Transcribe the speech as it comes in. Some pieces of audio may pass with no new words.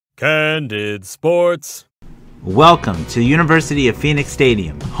Candid Sports. Welcome to University of Phoenix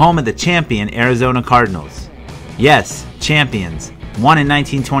Stadium, home of the champion Arizona Cardinals. Yes, champions, one in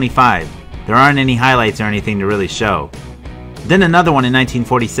 1925. There aren't any highlights or anything to really show. Then another one in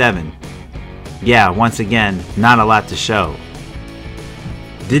 1947. Yeah, once again, not a lot to show.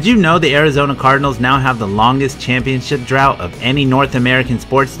 Did you know the Arizona Cardinals now have the longest championship drought of any North American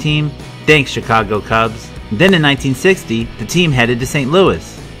sports team? Thanks, Chicago Cubs. Then in 1960, the team headed to St.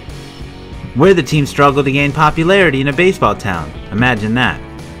 Louis, where the team struggled to gain popularity in a baseball town. Imagine that.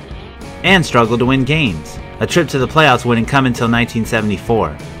 And struggled to win games. A trip to the playoffs wouldn't come until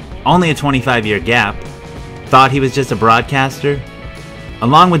 1974. Only a 25-year gap. Thought he was just a broadcaster?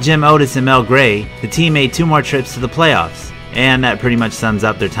 Along with Jim Otis and Mel Gray, the team made 2 more trips to the playoffs, and that pretty much sums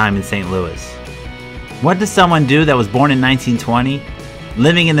up their time in St. Louis. What does someone do that was born in 1920,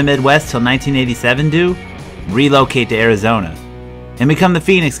 living in the Midwest till 1987 do? Relocate to Arizona, and become the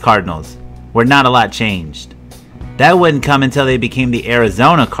Phoenix Cardinals, where not a lot changed. That wouldn't come until they became the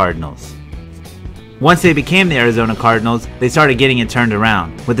Arizona Cardinals. Once they became the Arizona Cardinals, they started getting it turned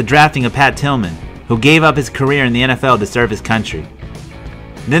around, with the drafting of Pat Tillman, who gave up his career in the NFL to serve his country.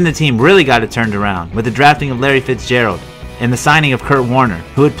 Then the team really got it turned around, with the drafting of Larry Fitzgerald, and the signing of Kurt Warner,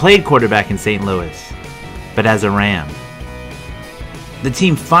 who had played quarterback in St. Louis, but as a Ram. The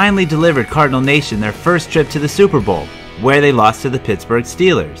team finally delivered Cardinal Nation their first trip to the Super Bowl, where they lost to the Pittsburgh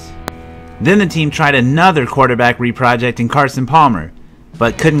Steelers. Then the team tried another quarterback reproject in Carson Palmer,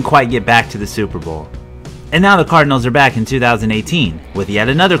 but couldn't quite get back to the Super Bowl. And now the Cardinals are back in 2018 with yet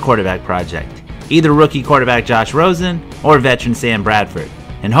another quarterback project, either rookie quarterback Josh Rosen or veteran Sam Bradford,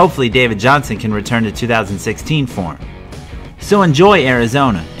 and hopefully David Johnson can return to 2016 form. So enjoy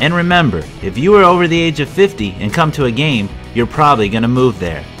Arizona, and remember, if you are over the age of 50 and come to a game, you're probably going to move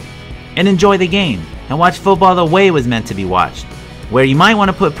there. And enjoy the game, and watch football the way it was meant to be watched, where you might want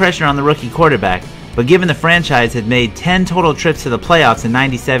to put pressure on the rookie quarterback, but given the franchise had made 10 total trips to the playoffs in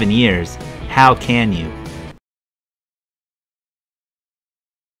 97 years, how can you?